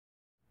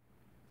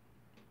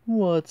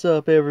What's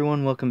up,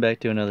 everyone? Welcome back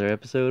to another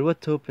episode. What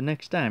to open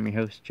next? I'm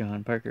your host,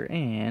 John Parker,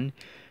 and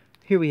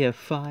here we have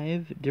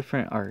 5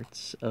 different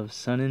arts of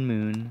Sun and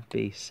Moon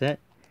base set.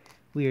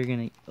 We are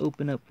going to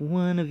open up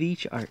one of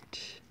each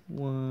art.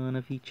 One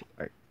of each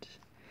art.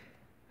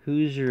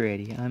 Who's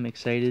ready? I'm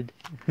excited.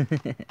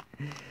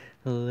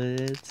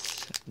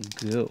 Let's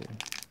go.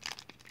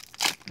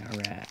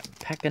 Alright,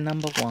 pack of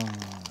number 1. Oh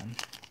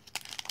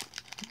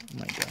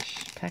my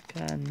gosh, pack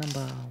of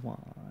number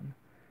 1.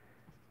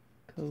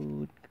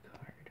 Code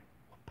card.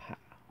 Pow.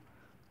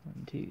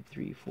 1, 2,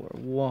 3, 4.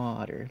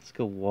 Water. Let's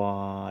go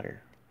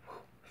water.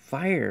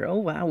 Fire. Oh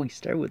wow, we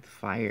start with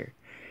fire.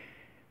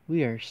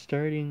 We are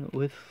starting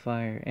with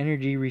fire.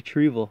 Energy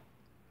retrieval.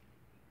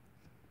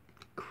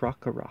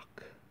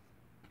 Crocorock.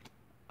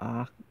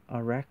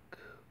 Arachnid.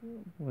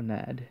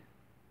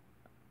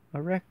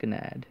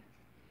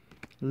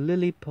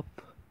 Lillipup.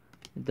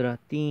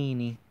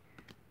 Dratini.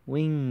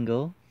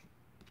 Wingle.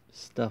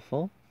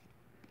 Stuffle.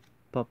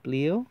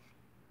 Poplio.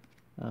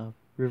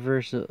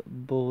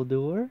 Reversible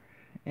door,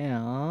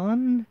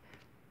 and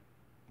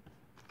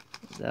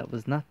that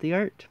was not the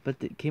art, but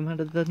it came out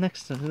of the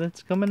next one.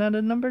 That's coming out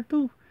of number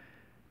 2,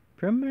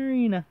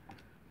 Primarina.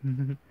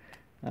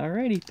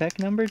 Alrighty, pack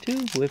number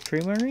 2 with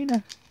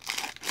Primarina.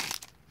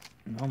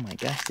 Oh my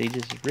gosh, they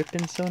just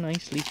ripping so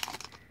nicely.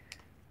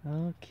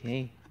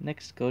 Okay,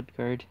 next code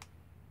card.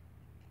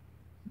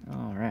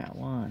 Alright,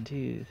 1,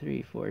 2,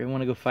 3, 4. You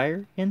want to go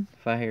fire again?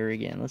 Fire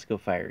again. Let's go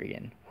fire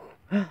again.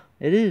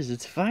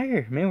 It's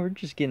fire. Man, we're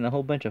just getting a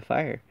whole bunch of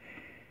fire.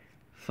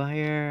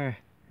 Fire.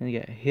 And you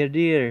got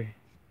Hirdir.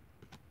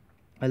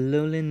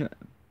 Alolan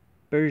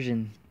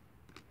Persian.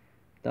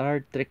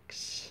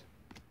 Dartrix.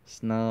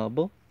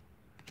 Snubble.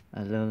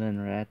 Alolan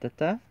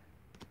Rattata.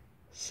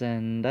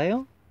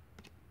 Sandile.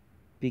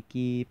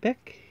 Picky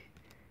Peck.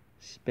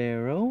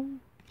 Sparrow.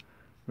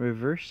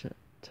 Reverse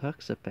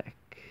Tuxapex.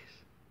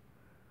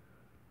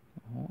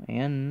 Oh,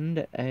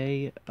 and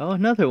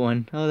another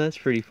one. Oh, that's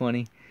pretty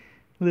funny.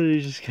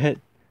 Literally just got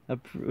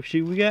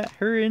we got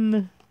her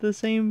in the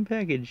same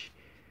package.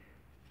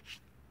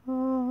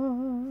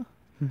 2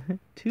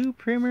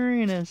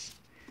 Primarinas.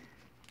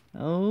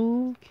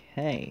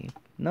 Okay,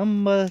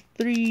 number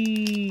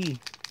 3.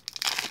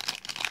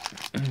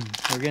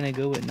 We're gonna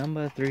go with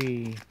number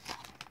 3.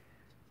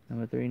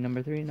 Number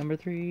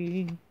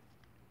 3.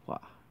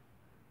 Wow.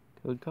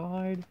 Code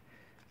card.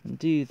 1,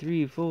 2,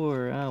 3,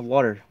 4.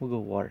 Water. We'll go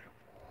water.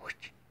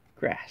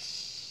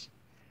 Grass.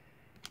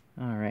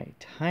 Alright,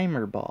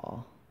 Timer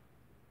Ball.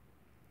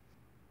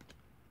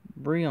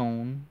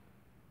 Brion.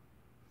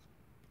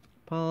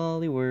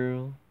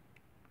 Poliwhirl.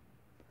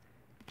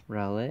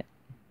 Rowlet.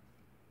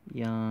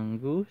 Young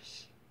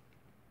Goose.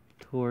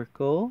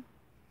 Torkoal.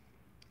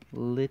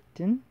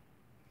 Litten.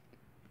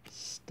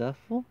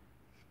 Stuffle.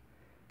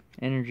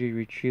 Energy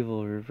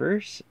Retrieval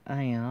Reverse.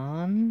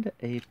 And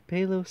a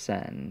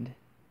Palosand.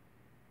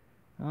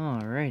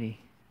 Alrighty.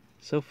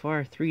 So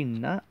far, 3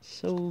 not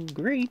so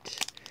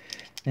great.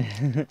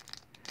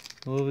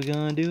 What are we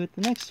gonna do with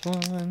the next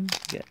one?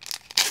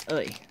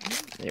 There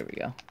we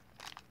go.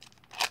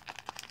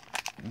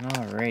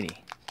 Alrighty.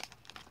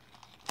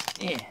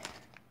 Yeah.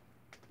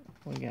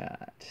 We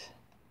got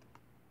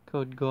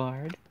Code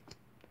Guard.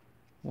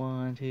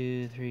 1,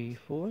 2, 3,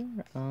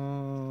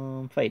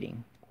 4.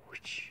 Fighting.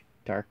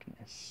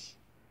 Darkness.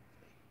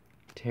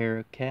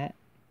 Terracat.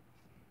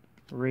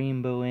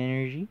 Rainbow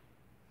Energy.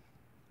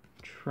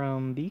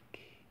 Trumbeak.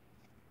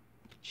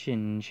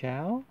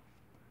 Chinchou.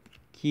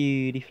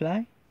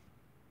 Cutiefly.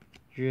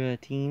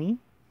 Dratini.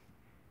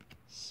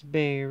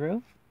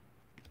 Sparrow.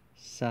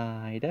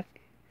 Psyduck.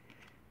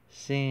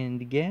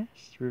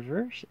 Sandghast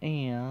Reverse,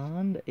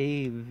 and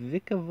a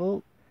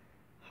Vikavolt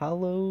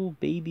Hollow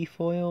Baby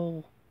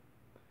Foil.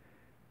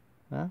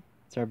 Well,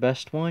 it's our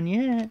best one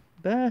yet.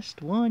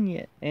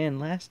 And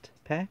last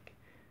pack,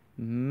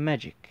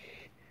 Magic.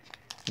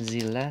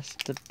 The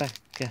last pack.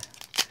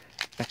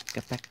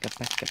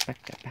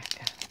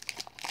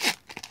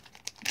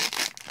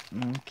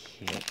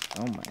 Okay,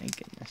 oh my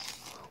goodness.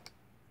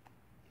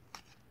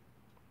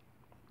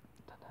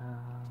 Ta-da.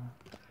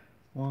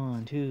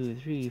 1, 2,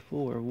 3,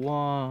 4.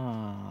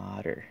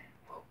 Water.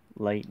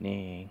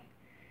 Lightning.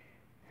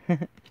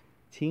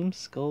 Team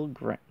Skull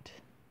Grunt.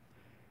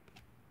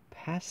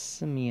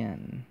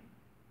 Passimian.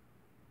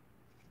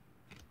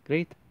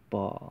 Great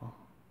Ball.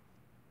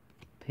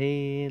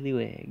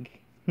 Paliwag.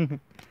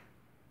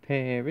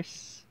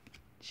 Paris.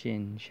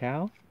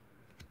 Chinchou.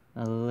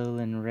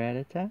 Alolan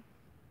Rattata.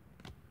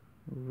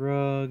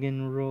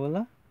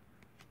 Ruggenrola.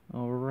 A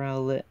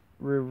Rowlet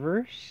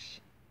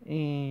Reverse.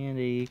 And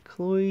a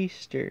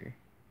Cloyster.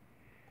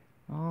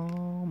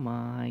 Oh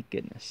my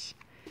goodness.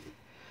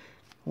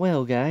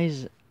 Well,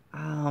 guys,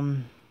 I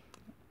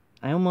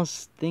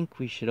almost think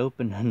we should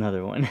open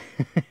another one.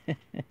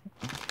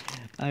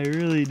 I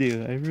really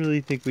do. I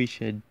really think we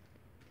should.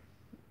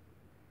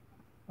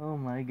 Oh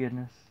my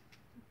goodness.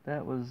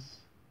 That was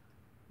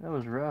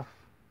rough.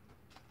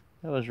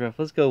 That was rough.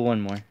 Let's go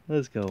one more.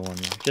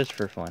 Just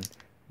for fun.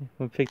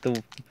 We'll pick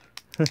the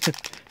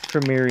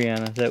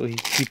Primariana that we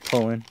keep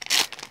pulling.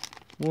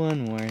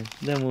 One more,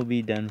 then we'll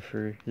be done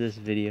for this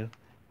video.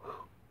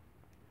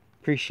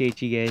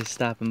 Appreciate you guys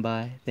stopping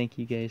by. Thank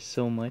you guys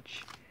so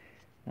much.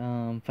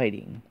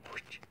 Fighting.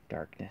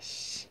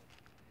 Darkness.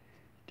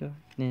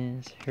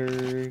 Darkness.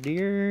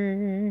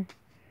 Herdier.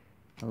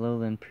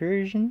 Lowland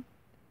Persian.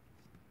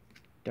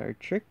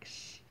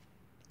 Dartrix.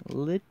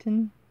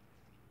 Litten.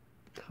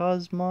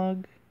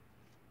 Cosmog.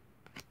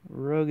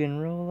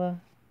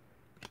 Roggenrola.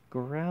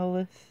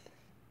 Growlithe.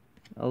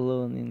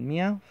 Alolan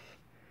Meowth.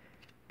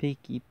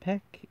 Peaky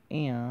Peck.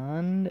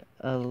 And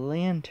a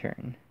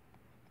Lantern.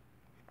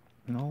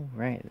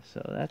 Alright,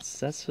 so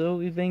that's what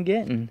we've been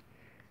getting.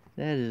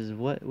 That is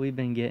what we've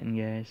been getting,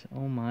 guys.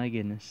 Oh my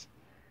goodness.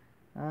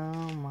 Oh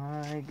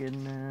my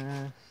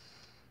goodness.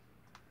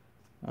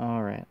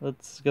 Alright,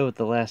 let's go with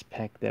the last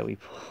pack that we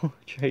pulled.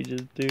 Try to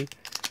do.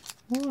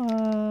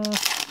 Wow.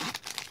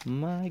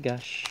 My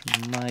gosh,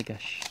 my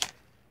gosh.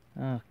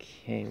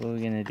 Okay, what are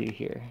we gonna do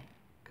here?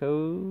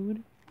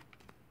 Code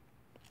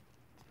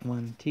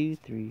 1, 2,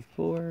 3,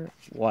 4.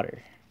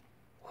 Water.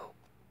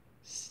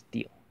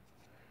 Steel.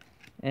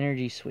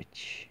 Energy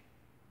switch.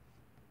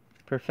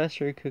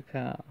 Professor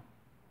Cacao.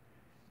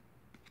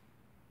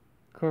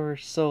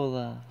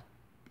 Corsola.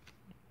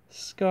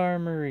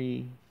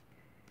 Skarmory.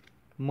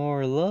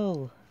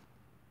 Morlull.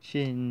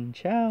 Chin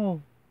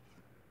Chow.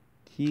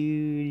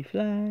 Cutie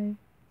Fly.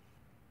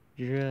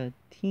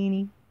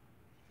 Dratini.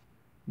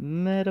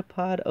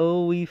 Metapod.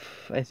 Oh,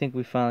 I think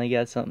we finally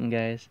got something,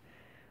 guys.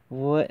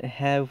 What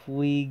have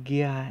we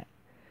got?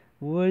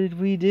 What did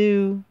we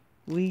do?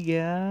 We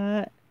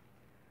got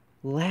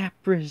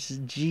Lapras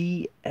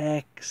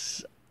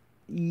GX.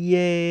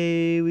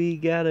 Yay, we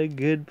got a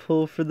good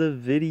pull for the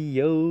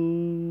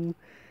video.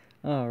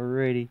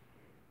 Alrighty.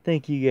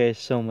 Thank you guys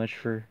so much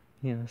for,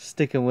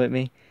 sticking with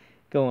me.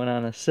 Going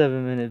on a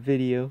 7-minute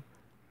video.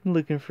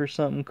 Looking for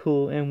something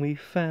cool, and we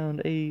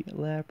found a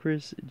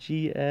Lapras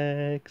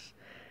GX.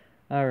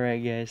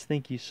 Alright guys,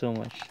 thank you so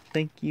much.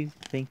 Thank you,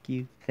 thank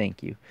you,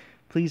 thank you.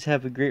 Please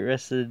have a great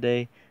rest of the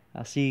day.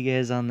 I'll see you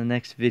guys on the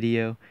next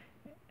video.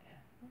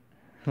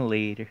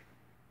 Later.